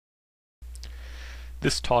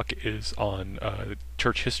This talk is on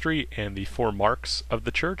church history and the four marks of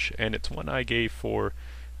the church, and it's one I gave for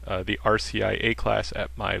the RCIA class at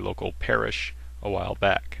my local parish a while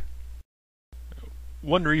back.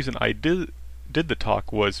 One reason I did the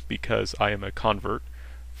talk was because I am a convert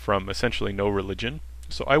from essentially no religion,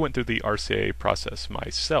 so I went through the RCIA process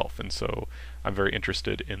myself, and so I'm very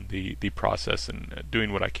interested in the process and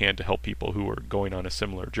doing what I can to help people who are going on a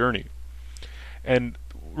similar journey. And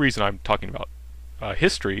the reason I'm talking about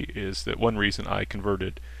history is that one reason I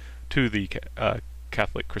converted to the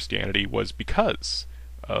Catholic Christianity was because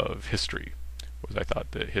of history. I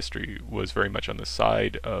thought that history was very much on the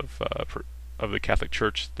side of the Catholic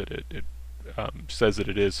Church, that it says that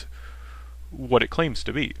it is what it claims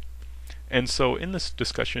to be. And so in this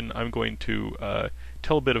discussion I'm going to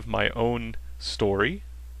tell a bit of my own story.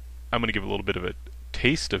 I'm going to give a little bit of a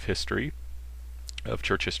taste of history, of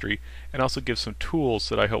church history, and also give some tools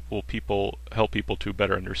that I hope will help people to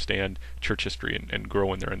better understand church history and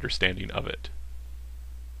grow in their understanding of it.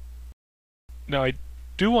 Now, I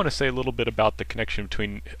do want to say a little bit about the connection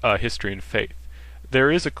between history and faith.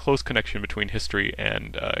 There is a close connection between history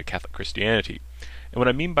and Catholic Christianity. And what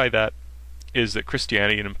I mean by that is that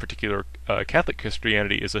Christianity, and in particular Catholic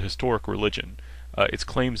Christianity, is a historic religion. Its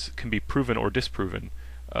claims can be proven or disproven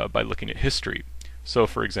by looking at history. So,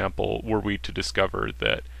 for example, were we to discover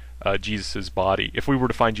that Jesus' body, if we were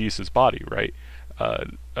to find Jesus' body, right,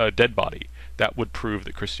 a dead body, that would prove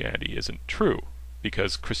that Christianity isn't true,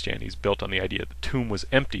 because Christianity is built on the idea that the tomb was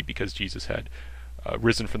empty because Jesus had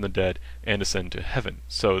risen from the dead and ascended to heaven.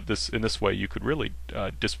 So in this way you could really,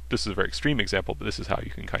 this is a very extreme example, but this is how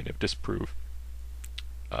you can kind of disprove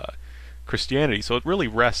Christianity. So it really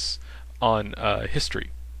rests on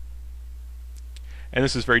history. And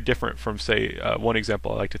this is very different from, say, one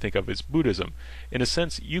example I like to think of is Buddhism. In a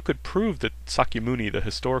sense, you could prove that Sakyamuni, the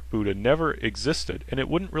historic Buddha, never existed, and it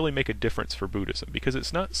wouldn't really make a difference for Buddhism, because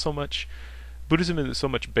it's not so much, Buddhism isn't so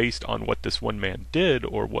much based on what this one man did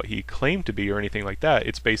or what he claimed to be or anything like that.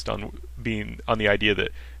 It's based on the idea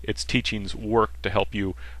that its teachings work to help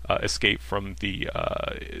you escape from the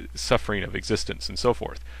suffering of existence and so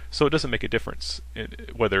forth. So it doesn't make a difference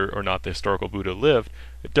whether or not the historical Buddha lived.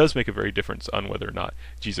 It does make a very difference on whether or not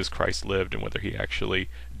Jesus Christ lived and whether he actually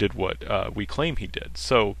did what we claim he did.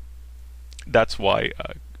 So that's why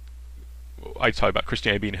I talk about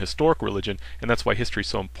Christianity being a historic religion, and that's why history is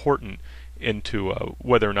so important into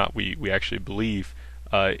whether or not we actually believe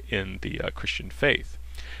in the Christian faith.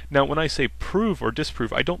 Now, when I say prove or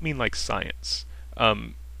disprove, I don't mean like science.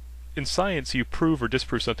 In science, you prove or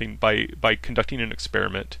disprove something by conducting an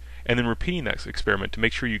experiment and then repeating that experiment to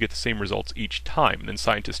make sure you get the same results each time. And then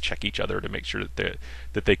scientists check each other to make sure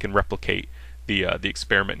that they can replicate the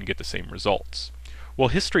experiment and get the same results. Well,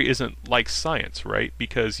 history isn't like science, right?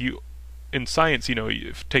 Because in science,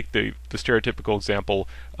 you take the stereotypical example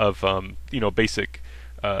of basic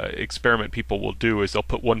experiment people will do is they'll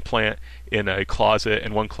put one plant in a closet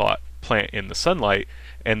and one plant in the sunlight,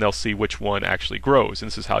 and they'll see which one actually grows. And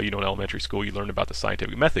this is how, in elementary school you learn about the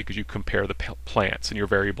scientific method, because you compare the plants and your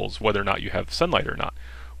variables whether or not you have sunlight or not.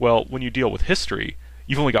 Well, when you deal with history,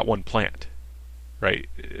 you've only got one plant, right?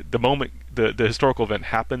 The moment the historical event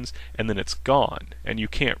happens, and then it's gone, and you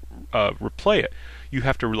can't replay it. You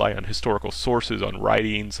have to rely on historical sources, on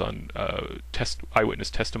writings, on eyewitness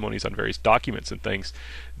testimonies, on various documents and things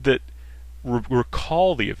that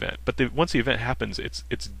recall the event. But once the event happens,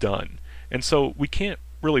 it's done. And so we can't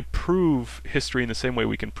really prove history in the same way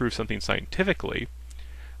we can prove something scientifically,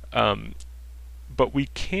 but we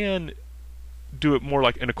can do it more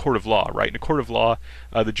like in a court of law, right? In a court of law,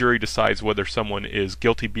 the jury decides whether someone is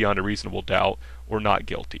guilty beyond a reasonable doubt or not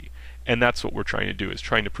guilty. And that's what we're trying to do, is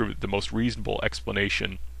trying to prove that the most reasonable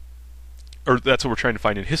explanation, or that's what we're trying to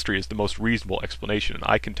find in history, is the most reasonable explanation. And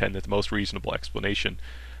I contend that the most reasonable explanation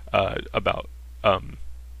about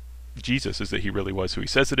Jesus is that he really was who he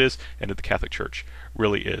says it is, and that the Catholic Church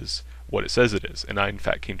really is what it says it is. And I, in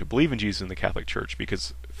fact, came to believe in Jesus in the Catholic Church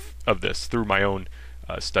because of this, through my own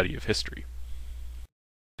study of history.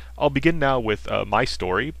 I'll begin now with my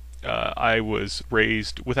story. I was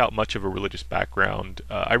raised without much of a religious background.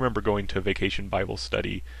 I remember going to vacation Bible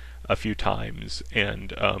study a few times,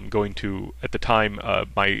 and going to, at the time,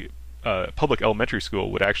 my public elementary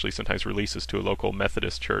school would actually sometimes release us to a local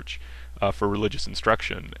Methodist church for religious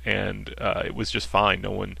instruction, and it was just fine.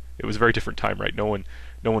 It was a very different time, right? No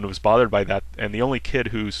one was bothered by that, and the only kid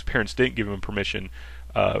whose parents didn't give him permission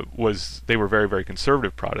they were very, very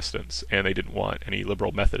conservative Protestants, and they didn't want any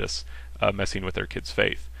liberal Methodists messing with their kids'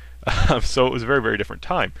 faith. So it was a very, very different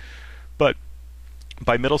time. But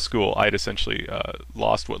by middle school, I had essentially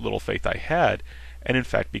lost what little faith I had, and in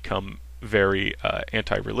fact become very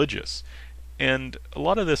anti-religious. And a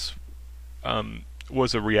lot of this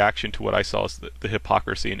was a reaction to what I saw as the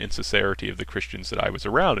hypocrisy and insincerity of the Christians that I was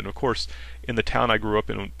around. And of course, in the town I grew up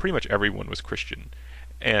in, pretty much everyone was Christian.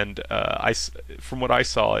 And from what I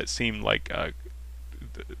saw, it seemed like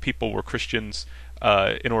people were Christians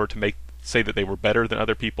in order to say that they were better than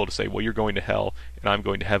other people, to say, well, you're going to hell and I'm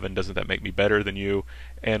going to heaven, doesn't that make me better than you?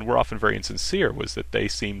 And were often very insincere, was that they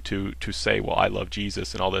seemed to say, well, I love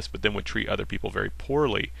Jesus and all this, but then would treat other people very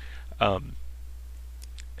poorly, and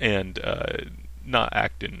not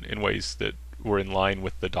act in ways that were in line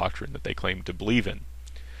with the doctrine that they claimed to believe in.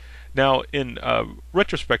 Now, in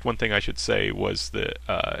retrospect, one thing I should say was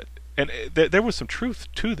that, there was some truth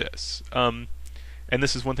to this, and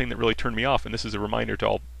this is one thing that really turned me off, and this is a reminder to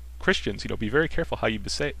all Christians, be very careful how you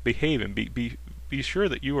behave, and be sure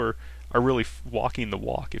that you are really walking the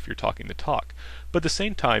walk if you're talking the talk. But at the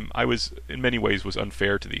same time, I was, in many ways, was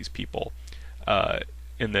unfair to these people,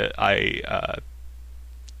 in that I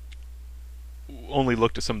only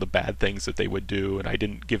looked at some of the bad things that they would do, and I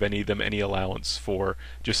didn't give any of them any allowance for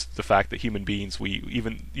just the fact that human beings, we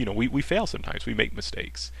fail sometimes, we make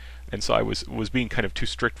mistakes, and so I was being kind of too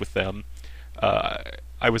strict with them.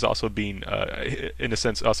 I was also being, in a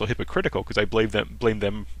sense, also hypocritical, because I blamed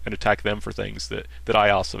them and attacked them for things that I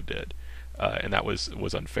also did, and that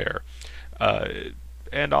was unfair.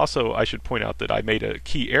 And also, I should point out that I made a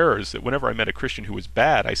key error, is that whenever I met a Christian who was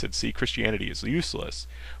bad, I said, see, Christianity is useless.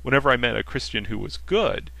 Whenever I met a Christian who was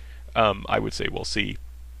good, I would say, well,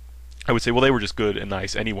 they were just good and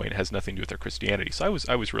nice anyway, and it has nothing to do with their Christianity. So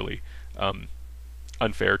I was really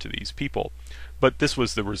unfair to these people. But this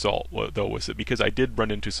was the result, though, was that because I did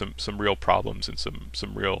run into some real problems and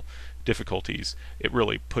some real difficulties, it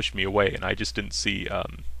really pushed me away, and I just didn't see,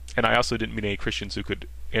 and I also didn't meet any Christians who could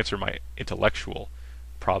answer my intellectual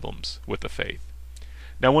problems with the faith.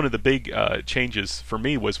 Now, one of the big changes for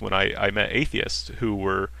me was when I met atheists who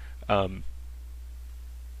were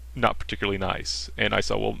not particularly nice, and I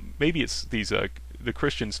saw, well, maybe it's these the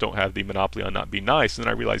Christians don't have the monopoly on not being nice, and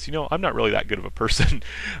then I realized, I'm not really that good of a person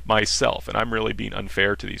myself, and I'm really being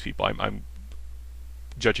unfair to these people. I'm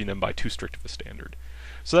judging them by too strict of a standard.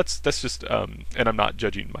 So that's just, and I'm not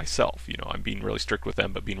judging myself. I'm being really strict with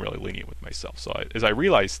them, but being really lenient with myself. So as I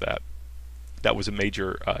realized that was a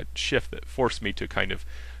major shift that forced me to kind of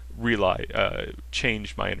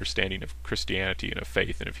change my understanding of Christianity and of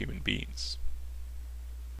faith and of human beings.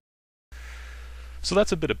 So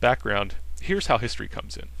that's a bit of background. Here's how history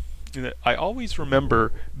comes in. I always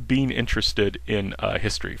remember being interested in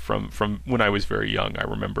history from when I was very young. I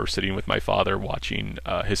remember sitting with my father watching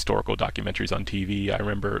historical documentaries on TV. I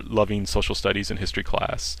remember loving social studies in history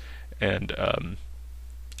class, and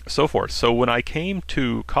so forth. So when I came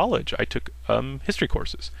to college, I took history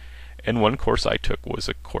courses, and one course I took was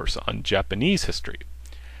a course on Japanese history,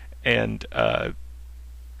 and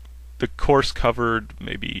the course covered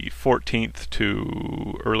maybe 14th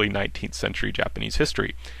to early 19th century Japanese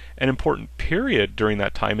history. An important period during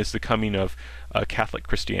that time is the coming of Catholic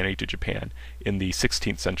Christianity to Japan in the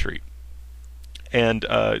 16th century. And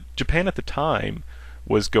Japan at the time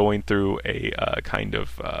was going through a kind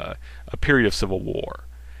of a period of civil war,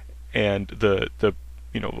 and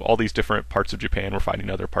all these different parts of Japan were fighting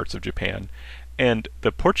other parts of Japan, and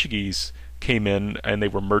the Portuguese came in, and they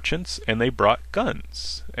were merchants, and they brought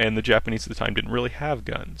guns, and the Japanese at the time didn't really have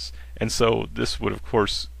guns, and so this would of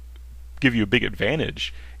course give you a big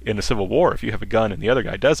advantage in a civil war if you have a gun and the other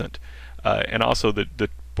guy doesn't, and also the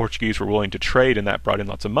Portuguese were willing to trade, and that brought in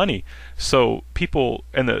lots of money. So people,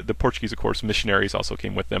 and the Portuguese, of course, missionaries also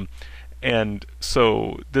came with them, and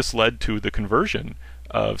so this led to the conversion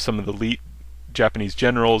of some of the elite Japanese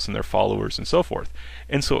generals and their followers and so forth.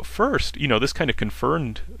 And so at first, this kind of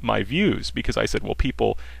confirmed my views, because I said, well,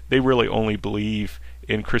 people, they really only believe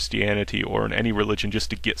in Christianity or in any religion just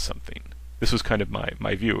to get something. This was kind of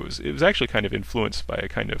my view. It was actually kind of influenced by a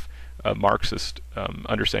kind of Marxist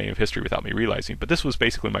understanding of history without me realizing. But this was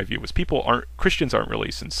basically my view, was Christians aren't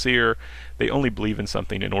really sincere. They only believe in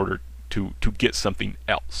something in order to get something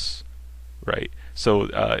else, right? So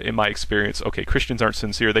in my experience, okay, Christians aren't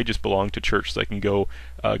sincere. They just belong to church so they can go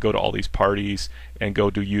to all these parties and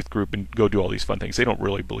go do youth group and go do all these fun things. They don't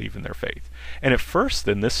really believe in their faith. And at first,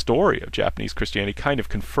 then, this story of Japanese Christianity kind of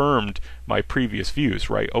confirmed my previous views,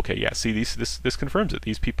 right? Okay, yeah, see, this confirms it.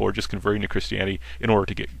 These people are just converting to Christianity in order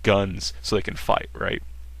to get guns so they can fight, right?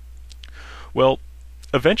 Well,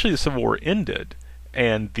 eventually the Civil War ended,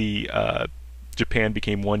 and the Japan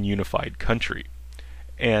became one unified country.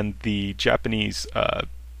 And the Japanese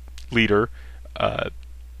leader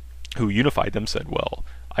who unified them said, well,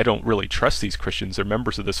 I don't really trust these Christians. They're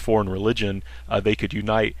members of this foreign religion. They could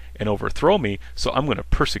unite and overthrow me, so I'm going to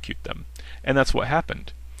persecute them. And that's what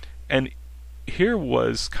happened. And here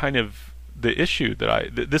was kind of the issue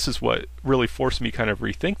that this is what really forced me kind of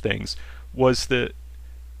rethink things, was that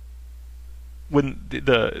when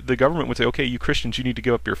the government would say, okay, you Christians, you need to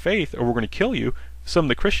give up your faith or we're going to kill you, some of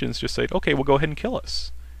the Christians just said, okay, well, go ahead and kill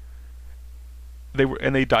us.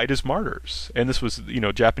 They died as martyrs. And this was,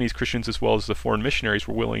 Japanese Christians as well as the foreign missionaries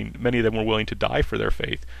many of them were willing to die for their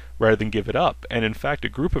faith rather than give it up. And in fact, a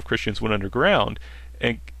group of Christians went underground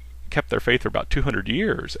and kept their faith for about 200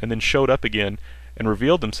 years and then showed up again and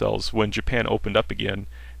revealed themselves when Japan opened up again,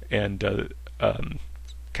 and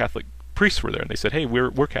Catholic priests were there, and they said, hey,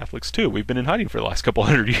 we're Catholics too. We've been in hiding for the last couple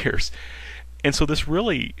hundred years. And so this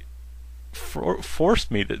really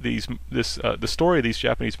forced me that the story of these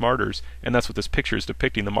Japanese martyrs, and that's what this picture is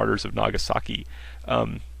depicting, the martyrs of Nagasaki.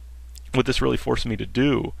 What this really forced me to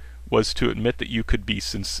do was to admit that you could be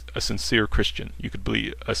a sincere Christian. You could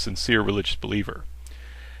be a sincere religious believer.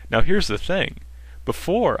 Now here's the thing.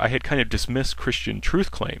 Before, I had kind of dismissed Christian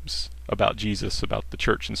truth claims about Jesus, about the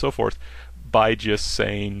church and so forth, by just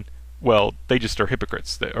saying, well, they just are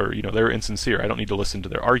hypocrites, or they're insincere. I don't need to listen to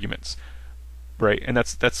their arguments, right? And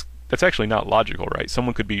that's actually not logical, right?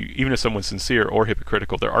 Someone could be, even if someone's sincere or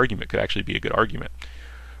hypocritical, their argument could actually be a good argument.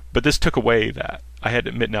 But this took away that. I had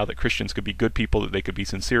to admit now that Christians could be good people, that they could be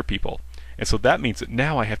sincere people. And so that means that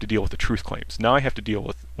now I have to deal with the truth claims. Now I have to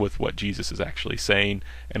deal with what Jesus is actually saying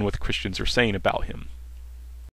and what the Christians are saying about him.